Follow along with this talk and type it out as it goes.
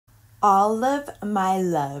Olive, My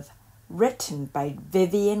Love, written by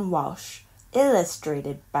Vivian Walsh,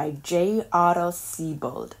 illustrated by otto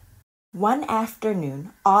Seibold. One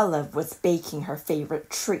afternoon, Olive was baking her favorite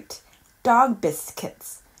treat, dog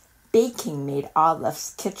biscuits. Baking made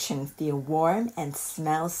Olive's kitchen feel warm and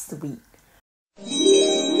smell sweet.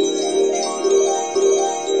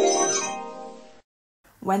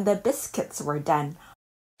 When the biscuits were done,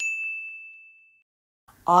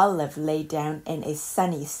 Olive lay down in a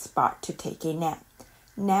sunny spot to take a nap.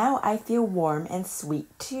 Now I feel warm and sweet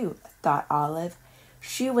too, thought Olive.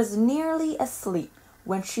 She was nearly asleep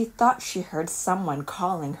when she thought she heard someone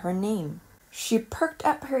calling her name. She perked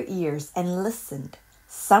up her ears and listened.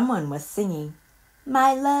 Someone was singing,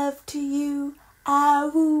 "My love to you,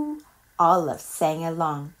 ah-woo." Olive sang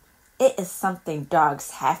along. It is something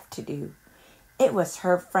dogs have to do. It was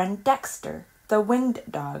her friend Dexter, the winged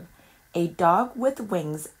dog, a dog with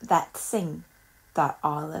wings that sing, thought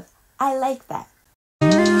Olive. I like that.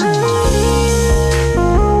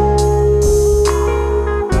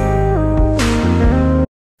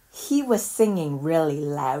 He was singing really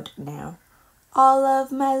loud now.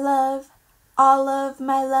 Olive, my love, Olive,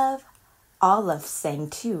 my love. Olive sang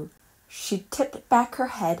too. She tipped back her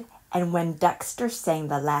head, and when Dexter sang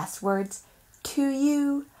the last words, "To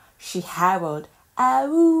you," she howled,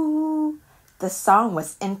 "Ah-woo." The song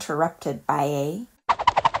was interrupted by a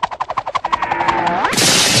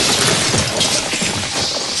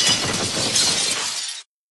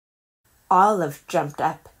Olive jumped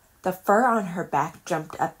up. The fur on her back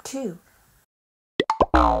jumped up too.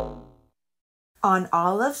 On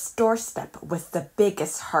Olive's doorstep was the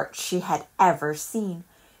biggest heart she had ever seen.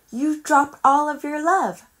 "You dropped all of your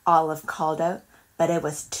love," Olive called out, but it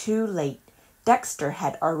was too late. Dexter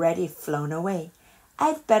had already flown away.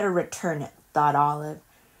 I'd better return it, thought Olive.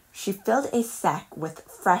 She filled a sack with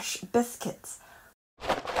fresh biscuits.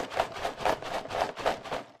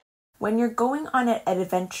 When you're going on an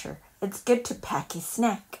adventure, it's good to pack a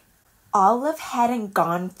snack. Olive hadn't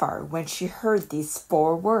gone far when she heard these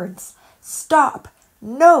 4 words. "Stop!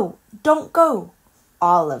 No, don't go!"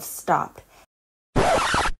 Olive stopped.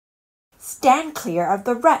 "Stand clear of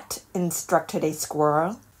the rut," instructed a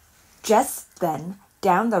squirrel. Just then,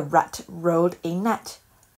 down the rut rolled a nut.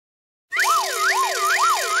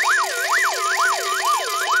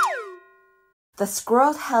 The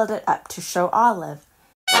squirrel held it up to show Olive.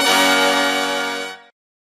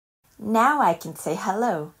 "Now I can say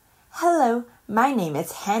hello. Hello, my name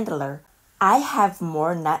is Handler. I have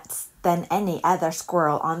more nuts than any other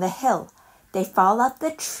squirrel on the hill. They fall off the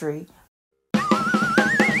tree,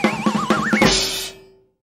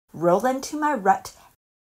 roll into my rut,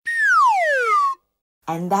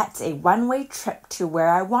 and that's a one-way trip to where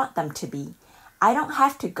I want them to be. I don't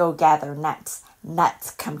have to go gather nuts. Nuts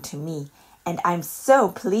come to me, and I'm so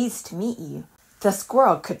pleased to meet you." The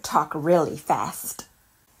squirrel could talk really fast.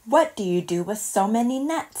 "What do you do with so many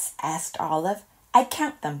nuts?" asked Olive. "I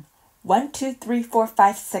count them. 1, 2, 3, 4,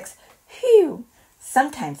 5, 6. Phew!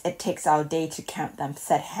 Sometimes it takes all day to count them,"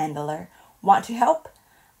 said Handler. "Want to help?"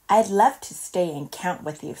 "I'd love to stay and count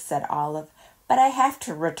with you," said Olive, "but I have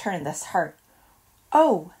to return this heart."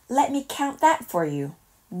 "Oh, let me count that for you.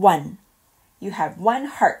 1. "You have 1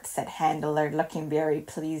 heart," said Handler, looking very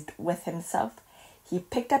pleased with himself. He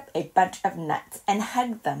picked up a bunch of nuts and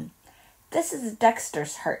hugged them. "This is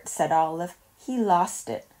Dexter's heart," said Olive. "He lost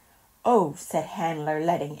it." "Oh," said Handler,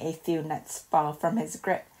 letting a few nuts fall from his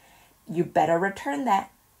grip. "You better return that.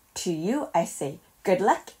 To you, I say, good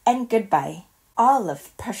luck and goodbye."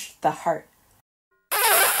 Olive pushed the heart.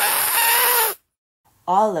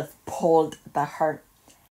 Olive pulled the heart.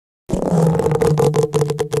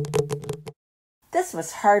 This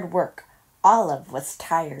was hard work. Olive was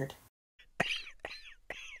tired.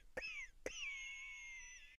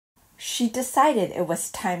 She decided it was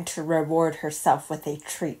time to reward herself with a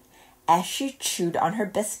treat. As she chewed on her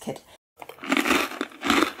biscuit,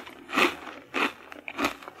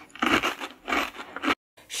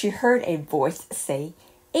 she heard a voice say,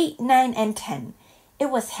 8, 9, and 10. It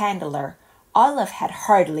was Handler. Olive had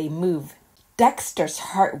hardly moved. Dexter's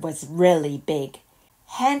heart was really big.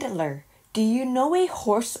 "Handler, do you know a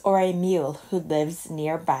horse or a mule who lives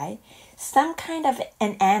nearby? Some kind of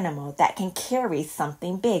an animal that can carry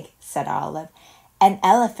something big," said Olive. "An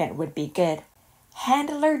elephant would be good."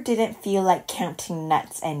 Handler didn't feel like counting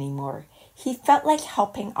nuts anymore. He felt like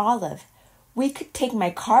helping Olive. "We could take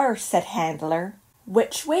my car," said Handler.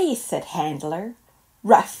 "Which way?" said Handler.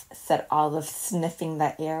 "Rough," said Olive, sniffing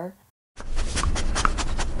the air.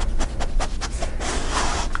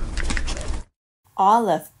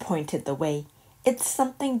 Olive pointed the way. "It's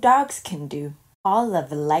something dogs can do."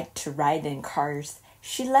 Olive liked to ride in cars.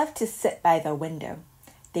 She loved to sit by the window.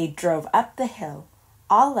 They drove up the hill.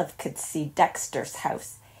 Olive could see Dexter's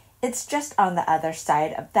house. It's just on the other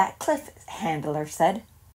side of that cliff, Handler said.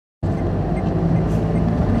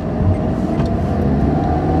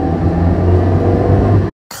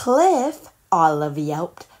 Cliff, Olive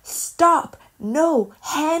yelped. Stop! No,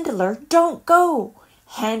 Handler, don't go!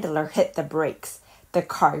 Handler hit the brakes. The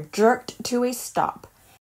car jerked to a stop.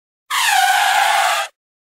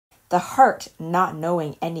 The heart, not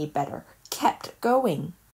knowing any better, kept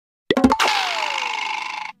going.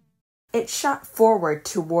 It shot forward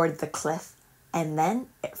toward the cliff, and then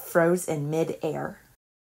it froze in mid-air.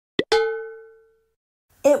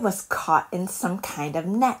 It was caught in some kind of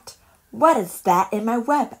net. What is that in my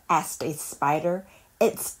web? Asked a spider.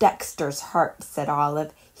 It's Dexter's heart, said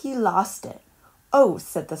Olive. He lost it. Oh,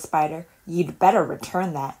 said the spider, you'd better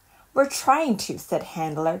return that. We're trying to, said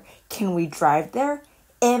Handler. Can we drive there?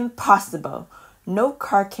 Impossible. No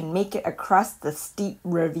car can make it across the steep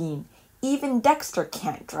ravine. Even Dexter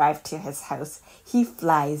can't drive to his house. He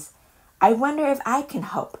flies. I wonder if I can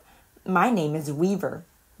help. My name is Weaver.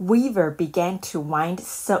 Weaver began to wind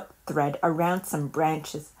silk thread around some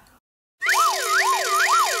branches.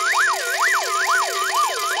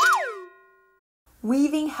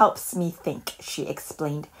 Weaving helps me think, she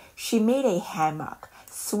explained. She made a hammock.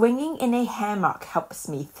 Swinging in a hammock helps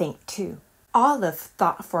me think too. Olive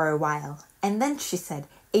thought for a while, and then she said,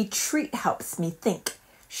 a treat helps me think.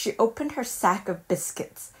 She opened her sack of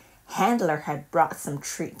biscuits. Handler had brought some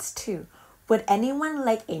treats too. Would anyone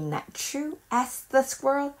like a nut chew? Asked the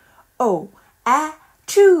squirrel. Oh,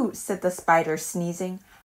 chew, said the spider, sneezing.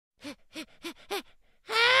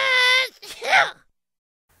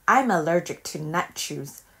 I'm allergic to nut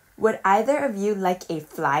chews. Would either of you like a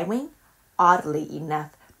fly wing? Oddly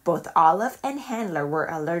enough, both Olive and Handler were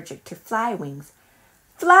allergic to fly wings.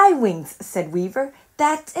 Fly wings, said Weaver.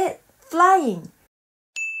 That's it, flying.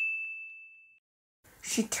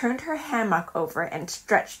 She turned her hammock over and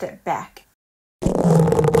stretched it back.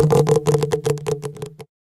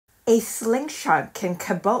 A slingshot can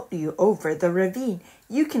cabolt you over the ravine.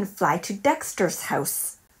 You can fly to Dexter's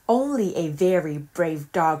house. Only a very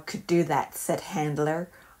brave dog could do that, said Handler.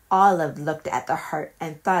 Olive looked at the heart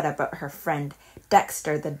and thought about her friend,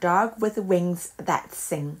 Dexter, the dog with wings that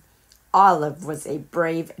sing. Olive was a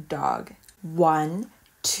brave dog. 1,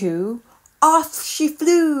 2, off she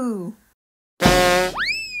flew!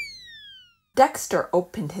 Dexter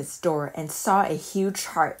opened his door and saw a huge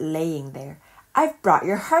heart laying there. I've brought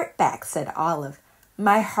your heart back, said Olive.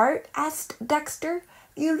 My heart? Asked Dexter.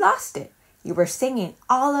 You lost it. You were singing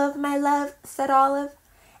Olive, my love, said Olive.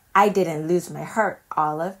 I didn't lose my heart,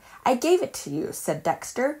 Olive. I gave it to you, said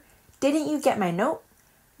Dexter. Didn't you get my note?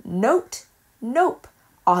 Note? Nope.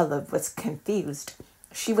 Olive was confused.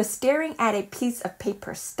 She was staring at a piece of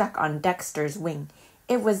paper stuck on Dexter's wing.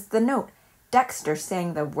 It was the note. Dexter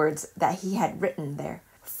sang the words that he had written there.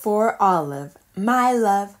 For Olive, my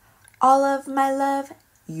love, Olive, my love,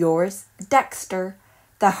 yours, Dexter.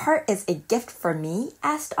 The heart is a gift for me?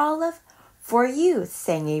 Asked Olive. For you,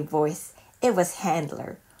 sang a voice. It was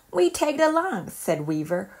Handler. We tagged along, said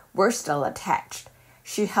Weaver. We're still attached.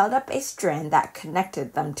 She held up a strand that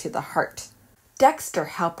connected them to the heart. Dexter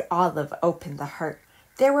helped Olive open the heart.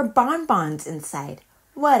 There were bonbons inside.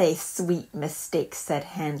 What a sweet mistake, said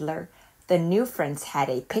Handler. The new friends had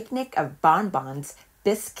a picnic of bonbons,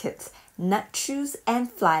 biscuits, nut chews,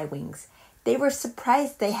 and fly wings. They were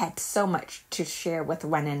surprised they had so much to share with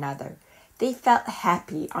one another. They felt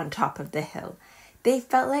happy on top of the hill. They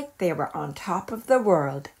felt like they were on top of the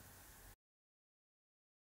world.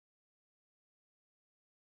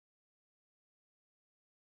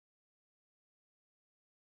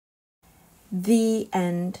 The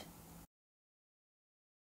end.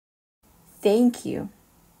 Thank you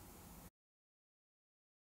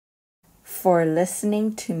for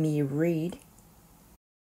listening to me read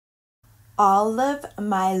Olive,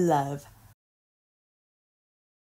 My Love